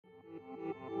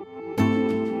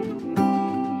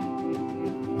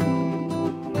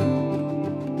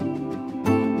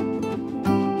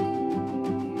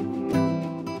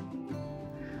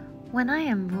when I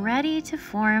am ready to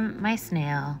form my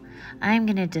snail, I'm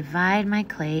going to divide my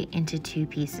clay into two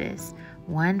pieces,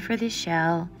 one for the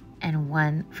shell and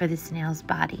one for the snail's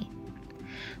body.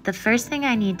 The first thing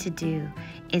I need to do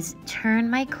is turn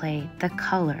my clay the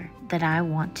color that I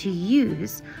want to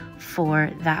use for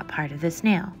that part of the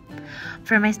snail.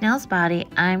 For my snail's body,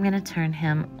 I'm going to turn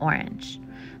him orange.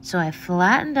 So I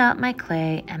flattened out my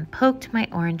clay and poked my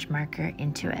orange marker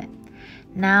into it.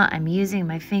 Now I'm using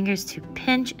my fingers to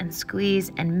pinch and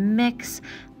squeeze and mix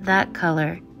that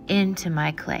color into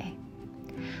my clay.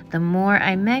 The more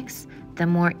I mix, the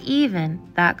more even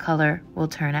that color will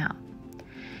turn out.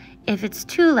 If it's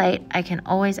too light, I can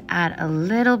always add a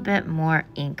little bit more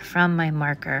ink from my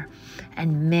marker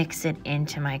and mix it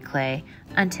into my clay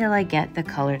until I get the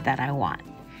color that I want.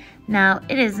 Now,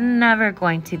 it is never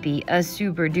going to be a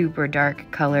super duper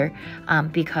dark color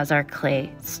because our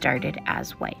clay started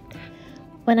as white.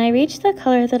 When I reach the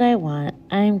color that I want,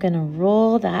 I'm going to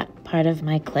roll that part of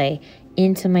my clay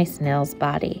into my snail's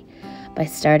body by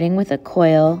starting with a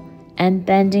coil and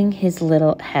bending his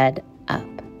little head up.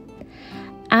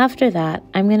 After that,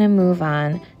 I'm going to move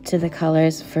on to the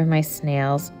colors for my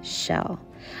snail's shell.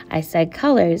 I said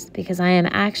colors because I am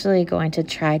actually going to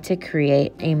try to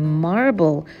create a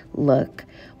marble look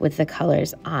with the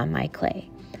colors on my clay.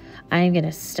 I'm going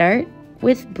to start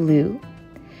with blue,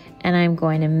 and I'm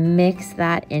going to mix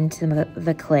that into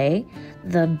the clay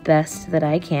the best that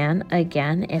I can.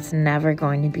 Again, it's never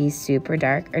going to be super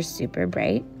dark or super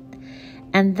bright.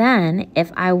 And then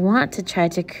if I want to try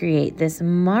to create this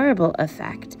marble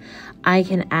effect, I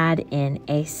can add in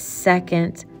a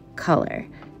second color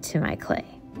to my clay.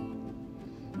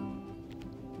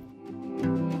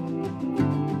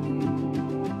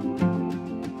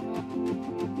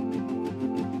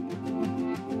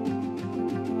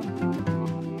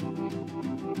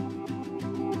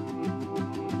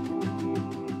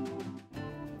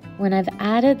 When I've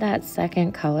added that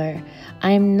second color,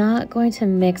 I'm not going to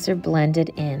mix or blend it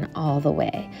in all the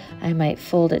way. I might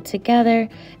fold it together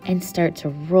and start to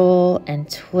roll and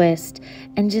twist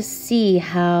and just see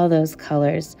how those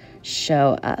colors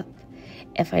show up.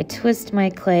 If I twist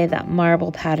my clay, that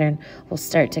marble pattern will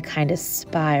start to kind of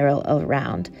spiral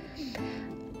around.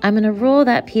 I'm going to roll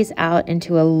that piece out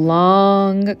into a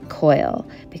long coil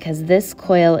because this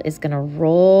coil is going to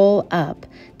roll up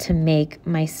to make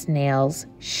my snail's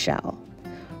shell.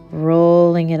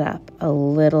 Rolling it up a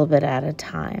little bit at a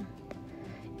time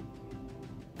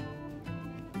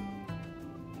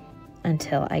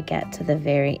until I get to the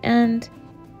very end,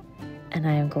 and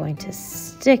I am going to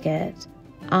stick it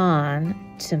on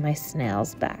to my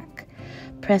snail's back,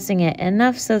 pressing it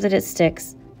enough so that it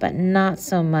sticks, but not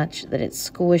so much that it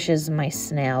squishes my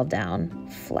snail down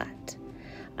flat.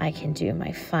 I can do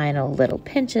my final little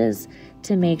pinches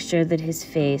to make sure that his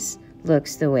face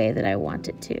looks the way that I want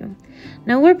it to.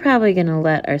 Now we're probably going to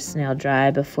let our snail dry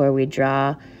before we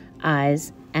draw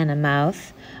eyes and a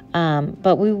mouth,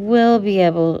 but we will be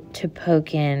able to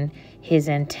poke in his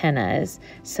antennas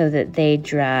so that they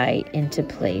dry into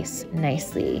place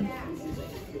nicely.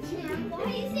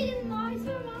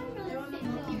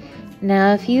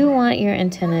 Now, if you want your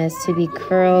antennas to be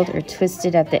curled or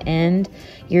twisted at the end,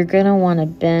 you're going to want to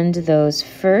bend those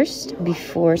first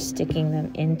before sticking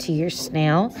them into your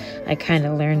snail. I kind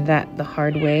of learned that the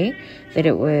hard way, that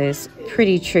it was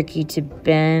pretty tricky to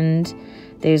bend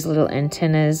those little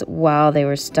antennas while they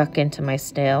were stuck into my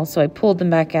snail. So I pulled them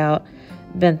back out,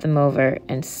 bent them over,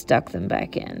 and stuck them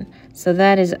back in. So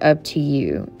that is up to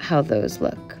you how those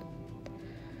look.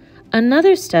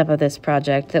 Another step of this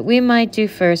project that we might do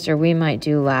first or we might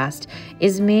do last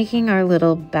is making our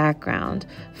little background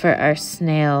for our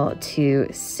snail to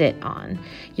sit on.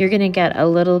 You're going to get a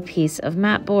little piece of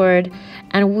mat board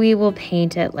and we will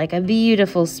paint it like a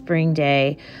beautiful spring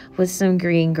day with some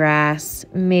green grass,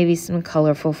 maybe some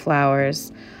colorful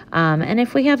flowers. And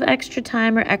if we have extra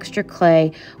time or extra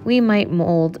clay, we might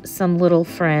mold some little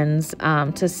friends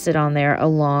to sit on there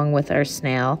along with our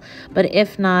snail. But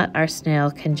if not, our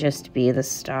snail can just be the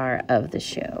star of the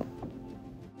show.